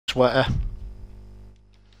sweater.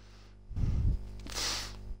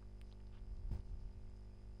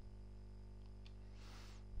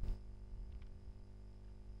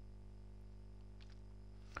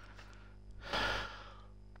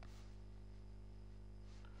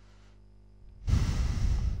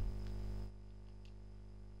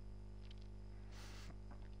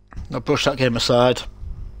 I'll brush that game aside.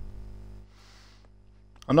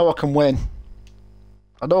 I know I can win.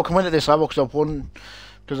 I know I can win at this level because I've won.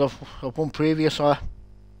 Because I've won previously.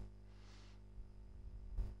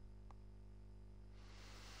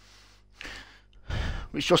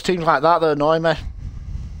 It's just teams like that that annoy me.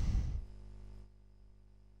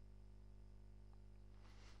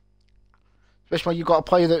 Especially when you've got a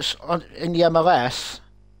player that's in the MLS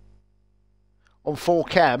on full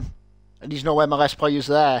chem and there's no MLS players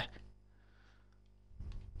there.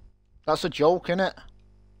 That's a joke, isn't it?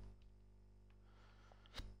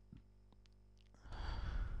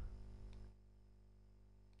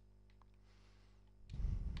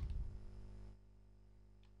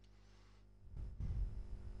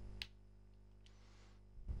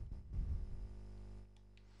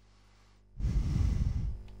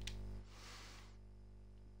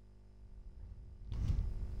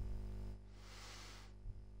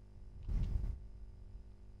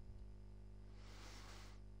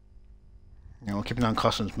 You know, keeping on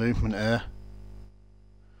Klaassen's movement here.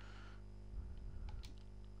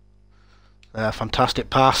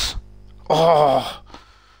 Fantastic pass. Oh,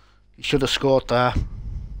 he should have scored there.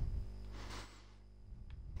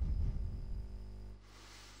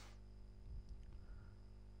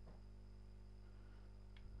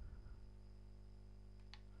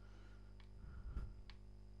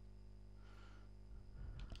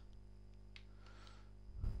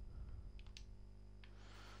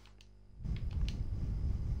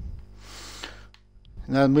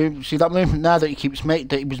 Now, see that movement now that he was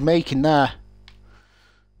making there.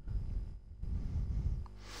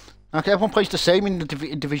 Okay, everyone plays the same in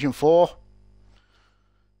in Division 4.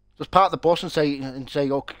 Just park the bus and say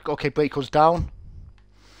okay, break us down.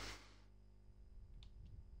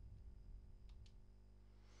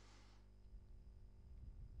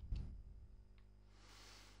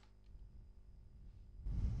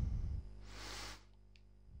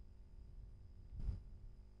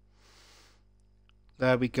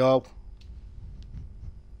 There we go.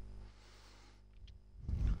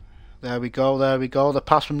 There we go, there we go. The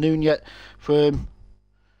pass from Nunez from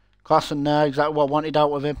Klaassen there, exactly what I wanted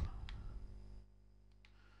out of him.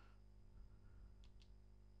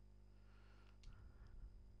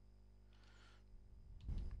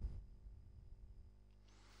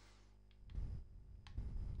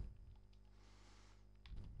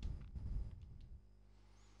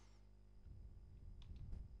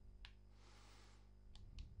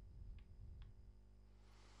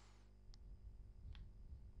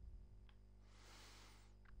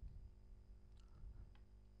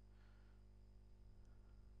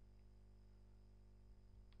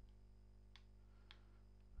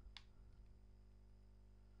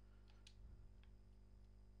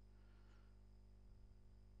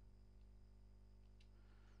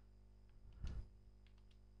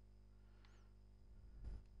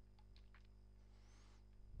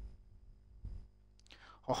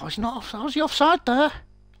 Oh, he's not off. How's he offside there?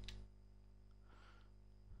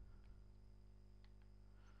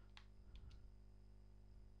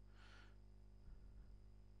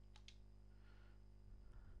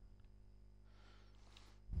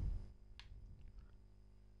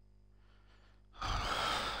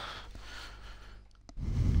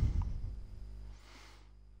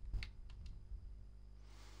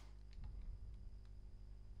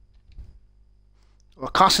 Well,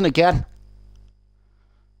 Klaassen again.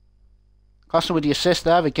 Klaassen with the assist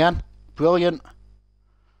there again. Brilliant.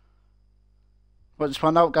 But just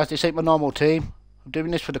find out, guys, this ain't my normal team. I'm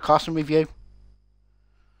doing this for the Klaassen review.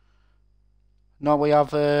 Now we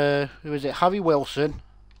have, who is it? Harry Wilson,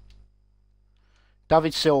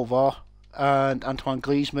 David Silva, and Antoine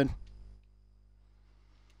Griezmann.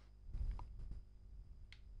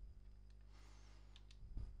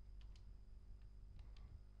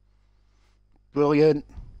 Brilliant.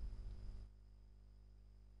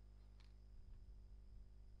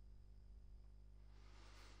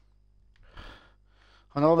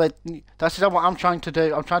 I know that's what I'm trying to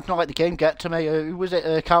do. I'm trying to not let the game get to me. Who was it?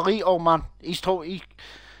 Carlito, man.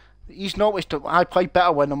 He's noticed that I play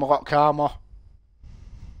better when I'm a lot calmer.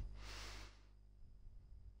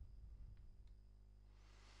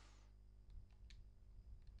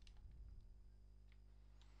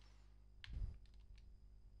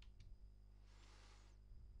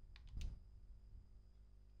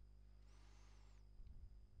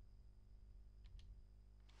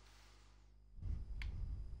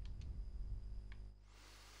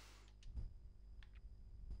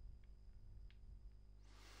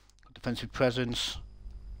 defensive presence.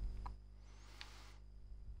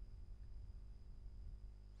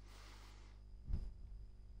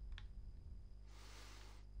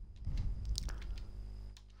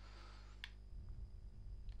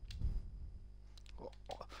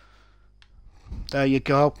 There you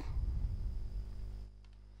go.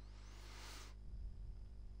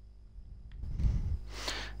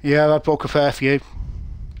 Yeah, I broke a fair few.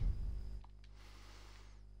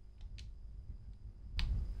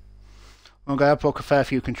 Okay, I broke a fair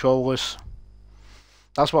few controllers.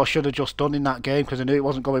 That's what I should have just done in that game because I knew it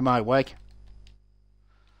wasn't going my way.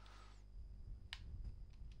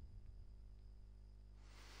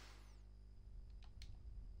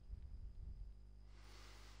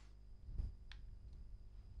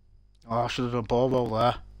 Oh, I should have done ball roll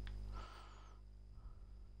there.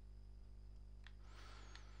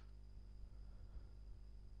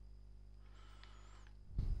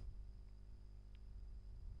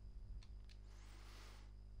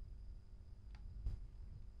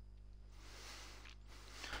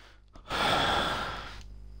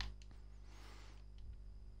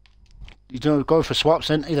 He's going for swaps,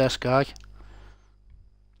 isn't he, this guy?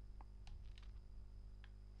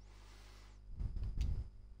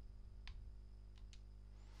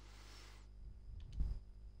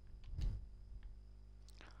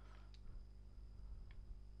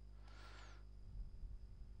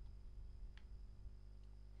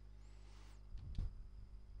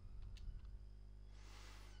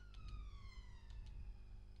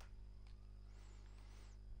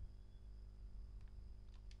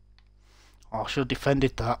 Oh, I should have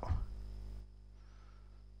defended that.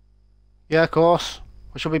 Yeah, of course.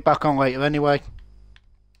 We should be back on later anyway.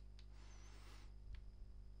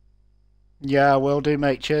 Yeah, I will do,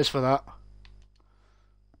 mate. Cheers for that.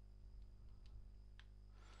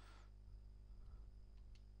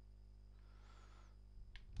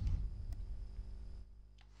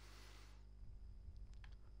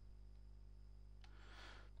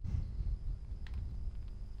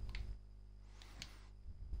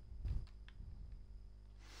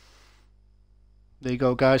 There you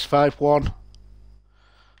go, guys. 5-1.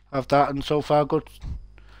 Have that, and so far good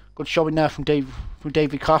showing there from David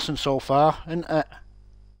Klaassen so far, isn't it?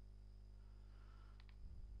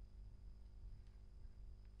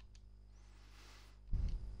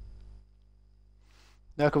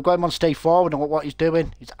 Look, I've got him on stay forward and look what he's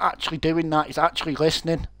doing. He's actually doing that. He's actually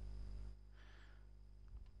listening.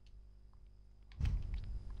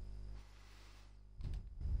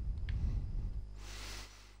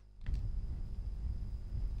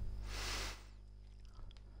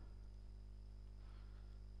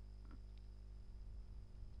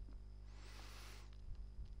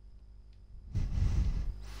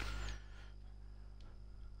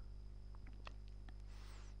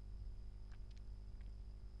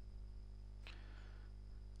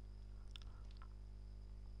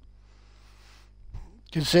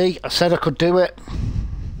 You can see, I said I could do it.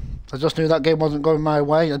 I just knew that game wasn't going my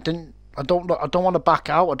way. I don't want to back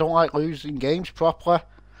out. I don't like losing games properly.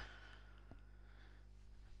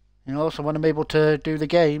 You know, so when I'm able to do the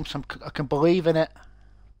games, I can believe in it.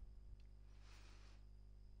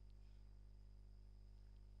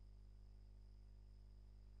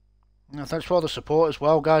 And thanks for all the support as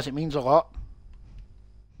well, guys. It means a lot.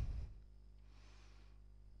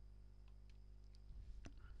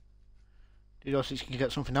 You know, so you can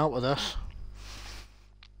get something out of this.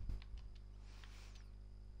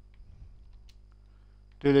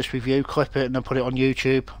 Do this review, clip it, and then put it on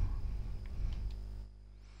YouTube.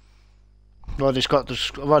 I've already got the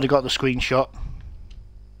screenshot.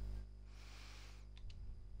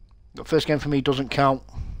 The first game for me doesn't count.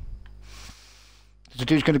 The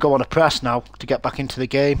dude's going to go on a press now to get back into the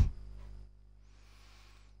game.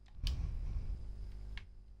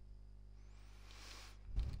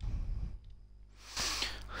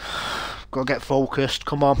 Got to get focused.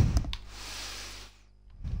 Come on.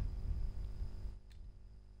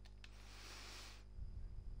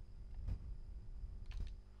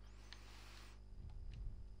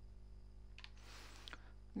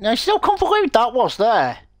 Now, still can't believe that was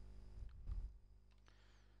there.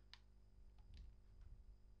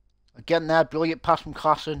 Again there, brilliant pass from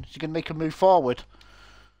Klaassen. Is he going to make a move forward?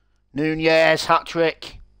 Nunez,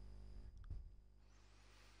 hat-trick.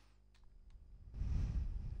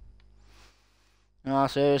 No,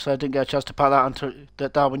 seriously, I didn't get a chance to pat that onto the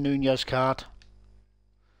Darwin Nunez card.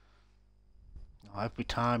 Oh, every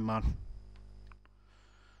time, man.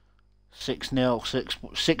 6-0,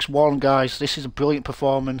 6-1, guys. This is a brilliant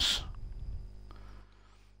performance.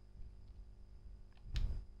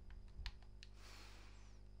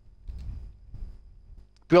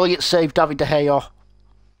 Brilliant save, David De Gea.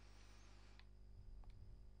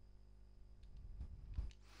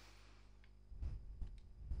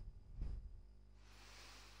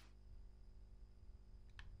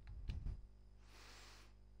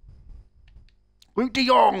 Luke de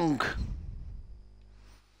Jong.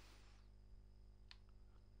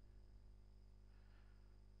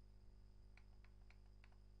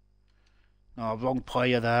 Oh, wrong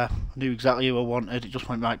player there. I knew exactly who I wanted. It just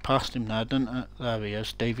went right past him there, didn't it? There he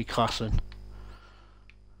is, Davy Klaassen.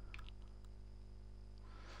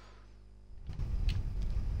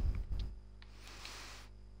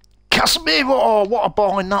 Casemiro! Oh, what a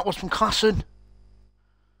balling that was from Klaassen.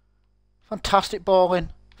 Fantastic balling.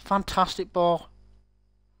 Fantastic ball.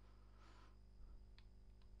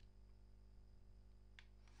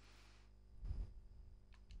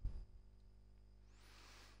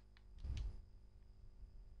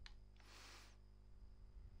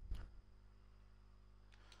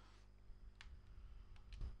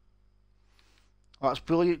 Oh, that's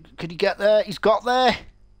brilliant. Could he get there? He's got there.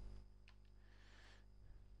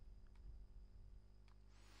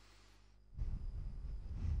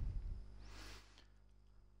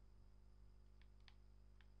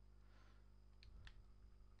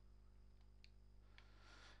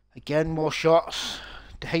 Again, more shots.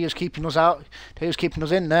 De Gea's keeping us out. De Gea's keeping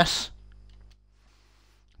us in this.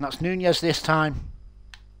 And that's Nunez this time.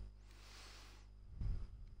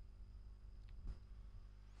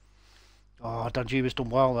 Oh, Danjuba's done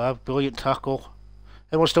well there. Brilliant tackle.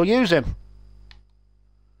 Everyone still use him.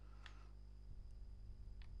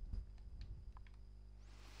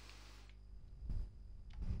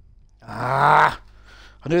 Ah,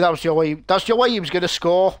 I knew that was your way. That's your way he was going to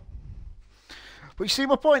score. But you see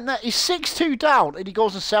my point there? He's 6-2 down and he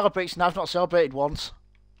goes and celebrates, and I've not celebrated once.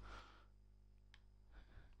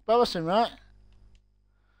 Embarrassing, right?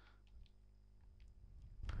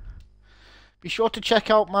 Be sure to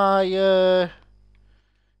check out my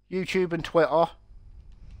YouTube and Twitter,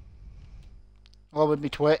 or with me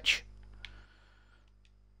Twitch.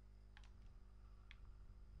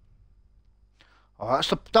 Oh,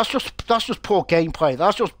 that's just poor gameplay.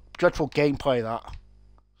 That's just dreadful gameplay. That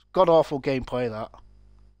god awful gameplay. That.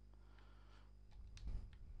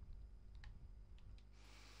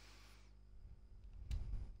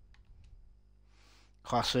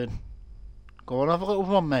 Klaassen. Go on, have a little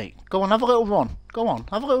run, mate. Go on, have a little run. Go on,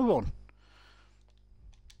 have a little run.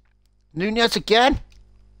 Nunez again.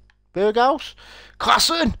 Berghaus.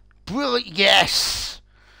 Klaassen. Brilliant. Yes.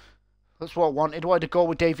 That's what I wanted. Why to go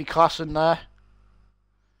with Davy Klaassen there?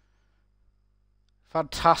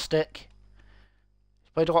 Fantastic.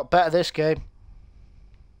 He's played a lot better this game.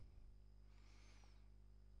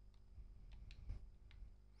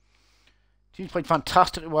 He's played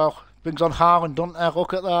fantastically well. Brings on Haaland, doesn't he?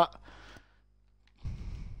 Look at that.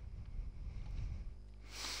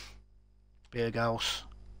 Berghaus.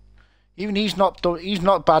 Even he's not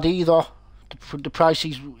bad either. For the price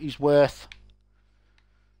he's worth.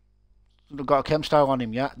 I've got a chem style on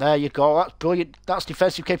him yet. There you go. That's brilliant. That's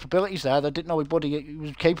defensive capabilities there. I didn't know he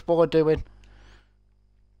was capable of doing.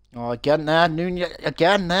 Oh, again there. Nunez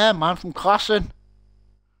again there, man, from Klaassen.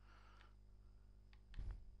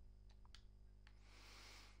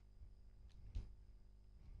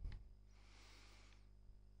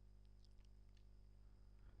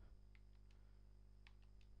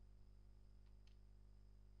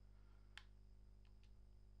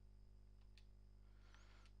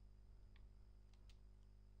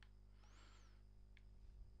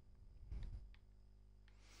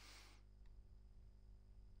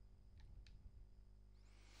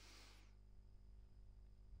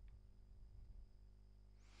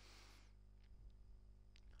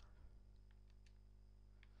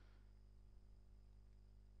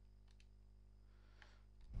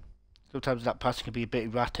 Sometimes that passing can be a bit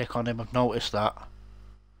erratic on him, I've noticed that.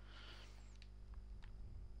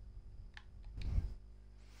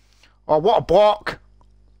 Oh, what a block!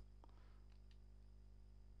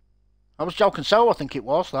 That was João Cancelo, I think it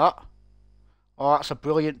was, that. Oh, that's a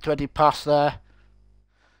brilliant threaded pass there.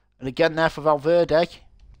 And again there for Valverde.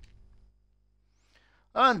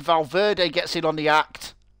 And Valverde gets in on the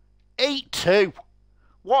act. 8-2.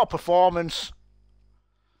 What a performance.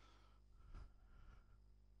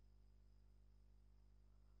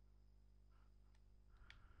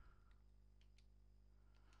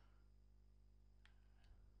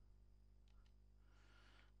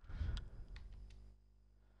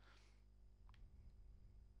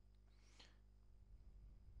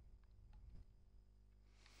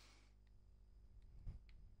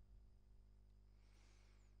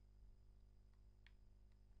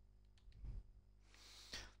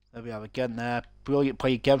 There we have again there. Brilliant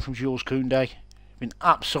play again from Jules Koundé. Been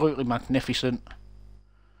absolutely magnificent.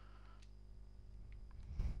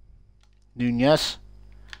 Nunez.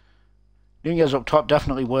 Nunez up top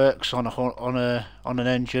definitely works on an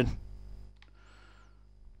engine.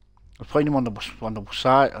 was playing him on the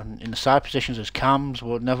side and in the side positions as cams,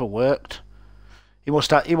 but it never worked. He must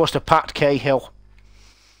have packed Cahill.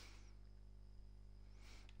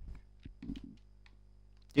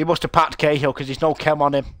 He must have packed Cahill because there's no chem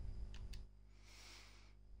on him.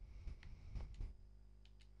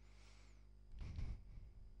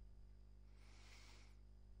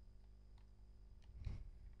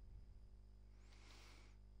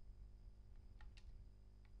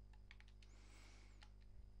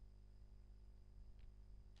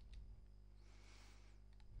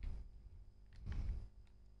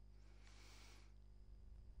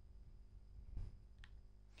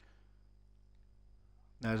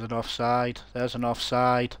 There's an offside. There's an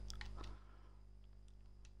offside.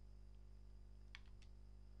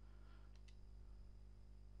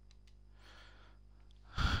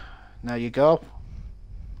 There you go.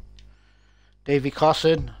 Davy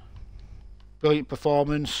Klaassen. Brilliant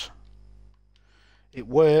performance. It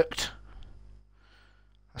worked.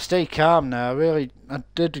 I stay calm now. Really, I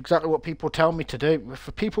did exactly what people tell me to do.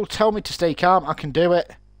 If people tell me to stay calm, I can do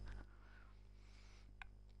it.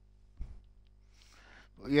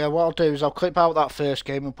 Yeah, what I'll do is I'll clip out that first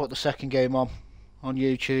game and put the second game on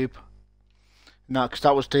YouTube. No, because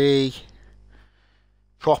that was the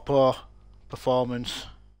proper performance.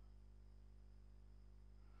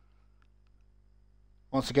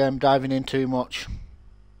 Once again, I'm diving in too much.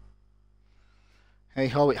 Hey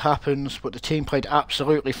ho, it happens, but the team played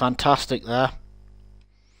absolutely fantastic there.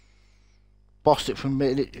 Bossed it from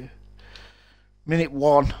minute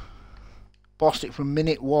one. Bossed it from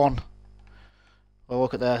minute one. Well,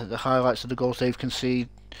 look at the highlights of the goals they've conceded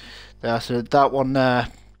there. So that one there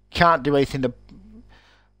can't do anything.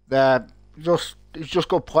 It's just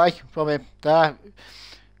good play from him there.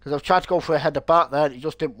 Because I've tried to go for a header back there, and it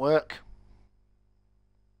just didn't work.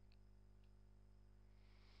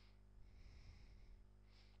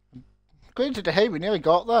 Going to De Gea, we nearly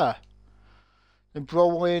got there. And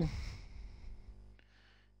Brolin.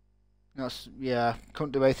 Yeah,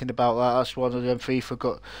 couldn't do anything about that. That's one of them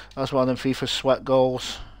FIFA sweat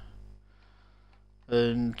goals.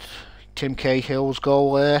 And Tim Cahill's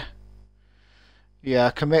goal there.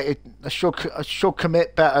 Yeah, committed. I should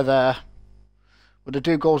commit better there. Would I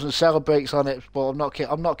do goals and celebrates on it? But I'm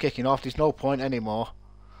not kicking off. There's no point anymore.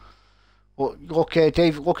 But look at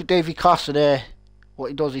Davy Klaassen here. What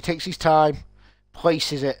he does, he takes his time,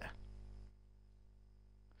 places it.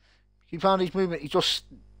 He found his movement. He's just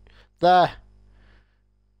there.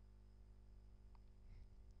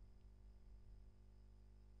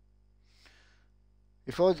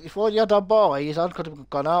 If only he had that ball, his hand could have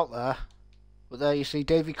gone out there. But there you see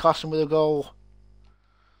Davy Klaassen with a goal.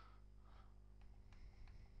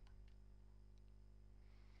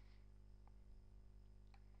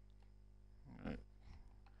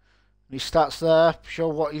 His stats there show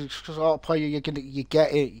what sort of player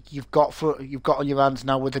you've got on your hands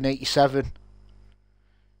now with an 87.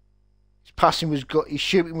 His passing was good. His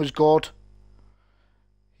shooting was good.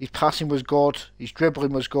 His passing was good. His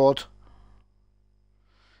dribbling was good.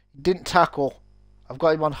 He didn't tackle. I've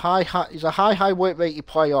got him on high. He's a high work rated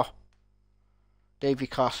player. Davy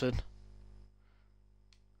Klaassen.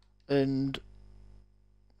 And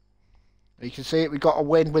you can see it. We got a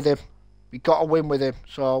win with him.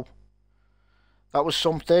 So that was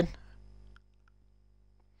something.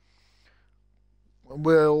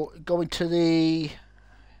 We'll go into the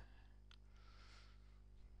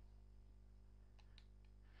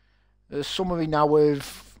summary now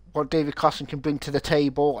with what David Klaassen can bring to the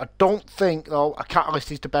table. I don't think, though, a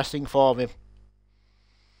catalyst is the best thing for him.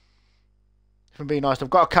 If I'm being honest, I've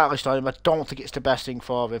got a catalyst on him. I don't think it's the best thing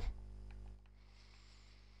for him.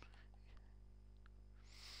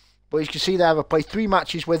 But as you can see there, I've played 3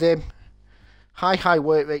 matches with him. High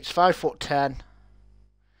work rates, 5'10".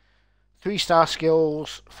 3-star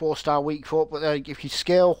skills, 4-star weak foot. But if you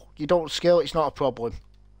don't skill, it's not a problem.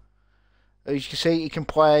 As you can see, he can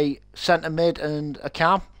play centre mid and a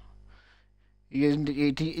cam. He's in the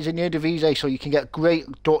Eredivisie, so you can get great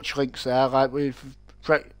Dutch links there, like with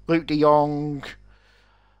Luke de Jong,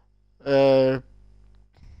 Berghaus,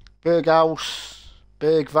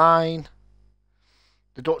 Bergwijn.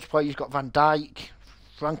 The Dutch players got Van Dijk,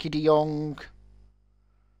 Frankie de Jong,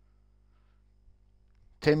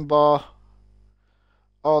 Timber,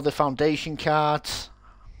 all the foundation cards.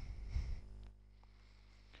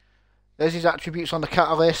 There's his attributes on the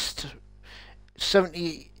catalyst.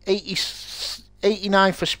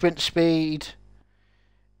 89 for sprint speed,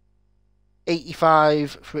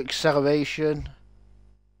 85 for acceleration,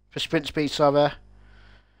 for sprint speed, sorry.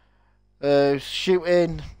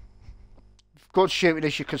 Shooting, good shooting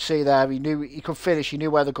as you can see there. He could finish. He knew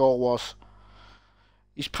where the goal was.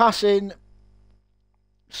 His passing,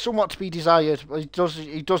 somewhat to be desired, but he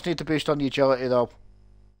does need to boost on the agility though.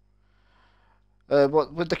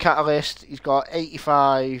 But with the catalyst, he's got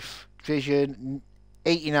 85 vision,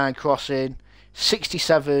 89 crossing,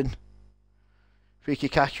 67 free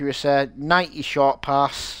kick accuracy, 90 short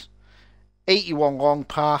pass, 81 long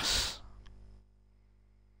pass,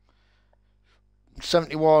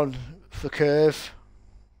 71 for curve.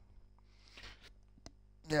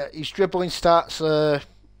 Yeah, his dribbling stats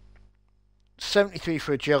 73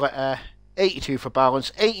 for agility, 82 for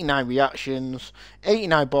balance, 89 reactions,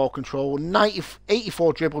 89 ball control,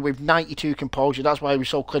 84 dribbling with 92 composure. That's why he was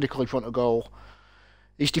so clinical in front of goal.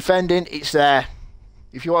 His defending, it's there.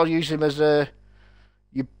 If you want to use him as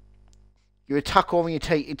you attack over and you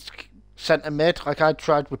take it centre mid, like I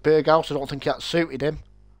tried with Berghaus, I don't think that suited him.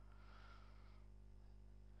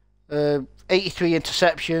 83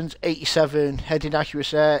 interceptions, 87 heading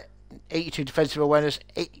accuracy, 82 defensive awareness,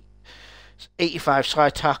 85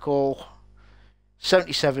 slide tackle,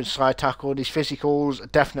 77 slide tackle. His physicals are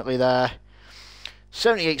definitely there.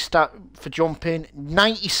 78 stat for jumping,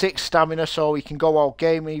 96 stamina, so he can go all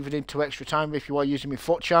game, even into extra time if you want to use him in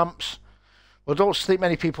foot champs. Well, I don't think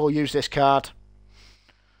many people will use this card.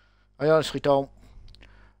 I honestly don't.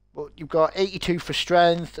 But you've got 82 for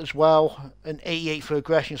strength as well, and 88 for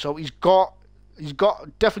aggression. So he's definitely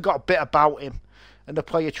got a bit about him. And the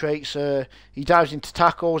player traits, he dives into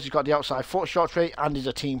tackles. He's got the outside foot shot trait, and he's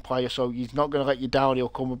a team player, so he's not going to let you down. He'll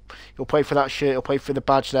play for that shirt. He'll play for the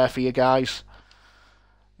badge there for you guys.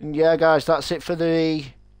 And yeah, guys, that's it for the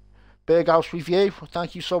Berghaus review.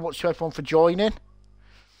 Thank you so much to everyone for joining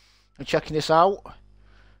and checking this out.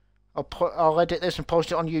 I'll edit this and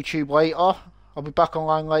post it on YouTube later. I'll be back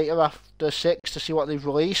online later after 6 to see what they've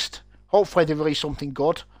released. Hopefully they release something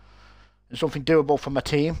good and something doable for my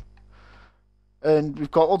team. And we've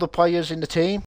got other players in the team.